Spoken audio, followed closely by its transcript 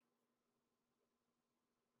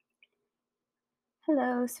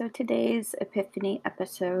Hello, so today's Epiphany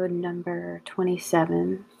episode number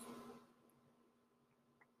 27.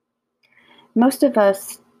 Most of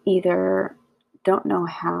us either don't know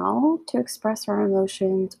how to express our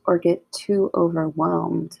emotions or get too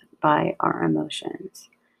overwhelmed by our emotions.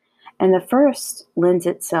 And the first lends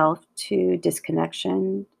itself to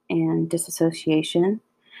disconnection and disassociation,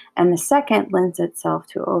 and the second lends itself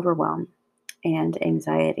to overwhelm and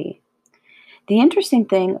anxiety. The interesting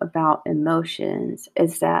thing about emotions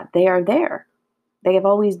is that they are there. They have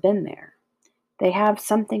always been there. They have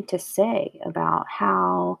something to say about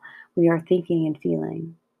how we are thinking and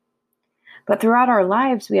feeling. But throughout our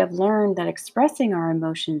lives, we have learned that expressing our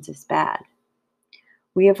emotions is bad.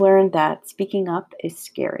 We have learned that speaking up is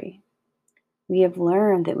scary. We have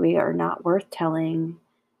learned that we are not worth telling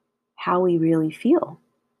how we really feel.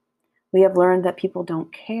 We have learned that people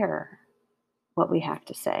don't care what we have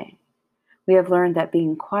to say. We have learned that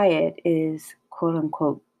being quiet is quote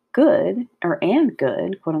unquote good,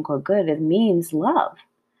 quote unquote good, it means love.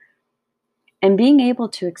 And being able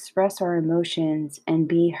to express our emotions and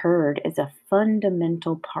be heard is a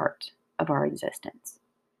fundamental part of our existence.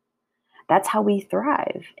 That's how we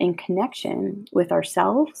thrive in connection with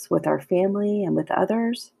ourselves, with our family, and with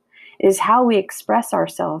others. It is how we express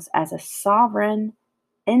ourselves as a sovereign,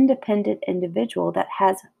 independent individual that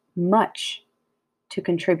has much to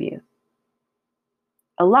contribute.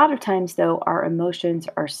 A lot of times, though, our emotions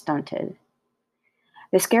are stunted.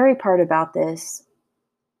 The scary part about this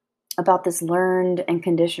learned and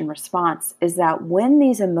conditioned response is that when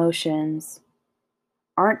these emotions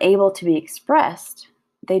aren't able to be expressed,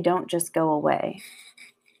 they don't just go away.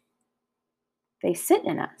 They sit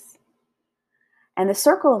in us. And the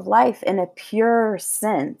circle of life, in a pure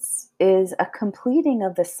sense, is a completing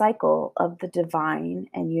of the cycle of the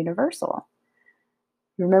divine and universal.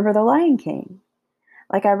 Remember the Lion King?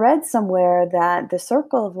 Like I read somewhere that the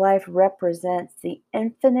circle of life represents the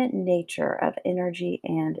infinite nature of energy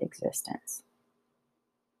and existence.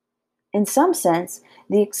 In some sense,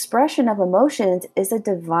 the expression of emotions is a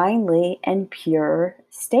divinely and pure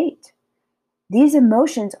state. These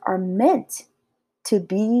emotions are meant to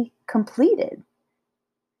be completed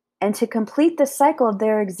and to complete the cycle of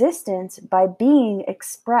their existence by being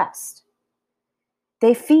expressed.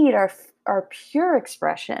 They feed our pure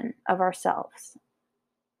expression of ourselves.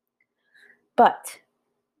 But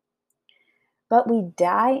we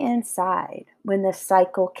die inside when the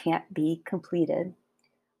cycle can't be completed.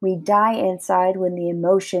 We die inside when the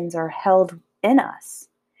emotions are held in us.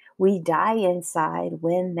 We die inside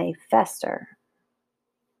when they fester.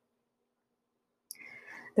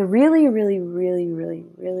 The really, really, really, really,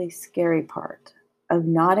 really scary part of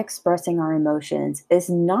not expressing our emotions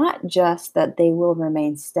is not just that they will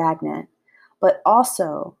remain stagnant, but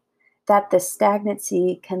also that the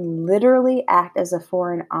stagnancy can literally act as a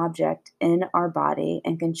foreign object in our body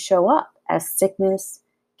and can show up as sickness,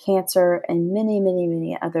 cancer, and many, many,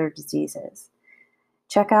 many other diseases.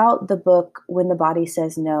 Check out the book When the Body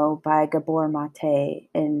Says No by Gabor Mate,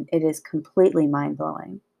 and it is completely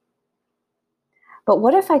mind-blowing. But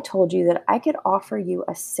what if I told you that I could offer you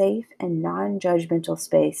a safe and non-judgmental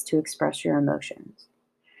space to express your emotions,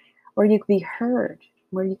 where you could be heard,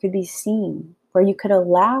 where you could be seen, where you could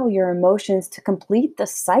allow your emotions to complete the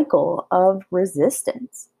cycle of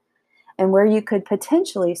resistance, and where you could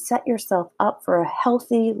potentially set yourself up for a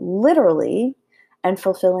healthy, literally, and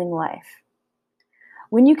fulfilling life.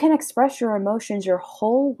 When you can express your emotions, your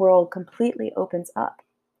whole world completely opens up.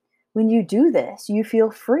 When you do this, you feel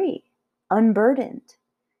free, unburdened.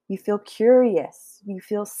 You feel curious. You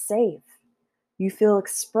feel safe. You feel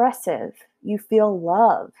expressive. You feel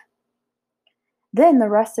love. Then the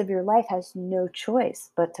rest of your life has no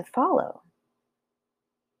choice but to follow.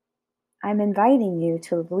 I'm inviting you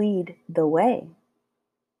to lead the way.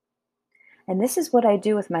 And this is what I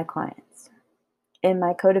do with my clients in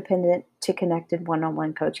my Codependent to Connected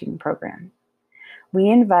one-on-one coaching program. We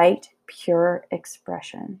invite pure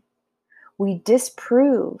expression. We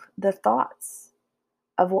disprove the thoughts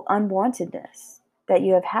of unwantedness that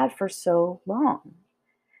you have had for so long.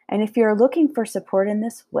 And if you're looking for support in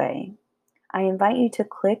this way, I invite you to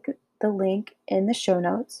click the link in the show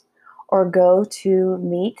notes or go to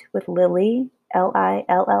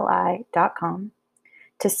meetwithlily.com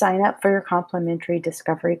to sign up for your complimentary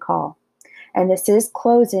discovery call. And this is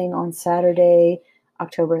closing on Saturday,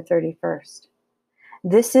 October 31st.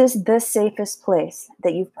 This is the safest place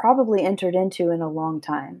that you've probably entered into in a long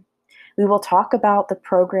time. We will talk about the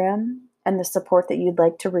program and the support that you'd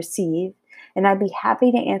like to receive, and I'd be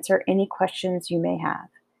happy to answer any questions you may have.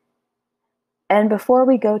 And before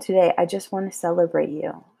we go today, I just want to celebrate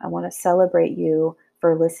you. I want to celebrate you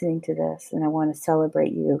for listening to this, and I want to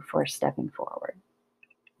celebrate you for stepping forward.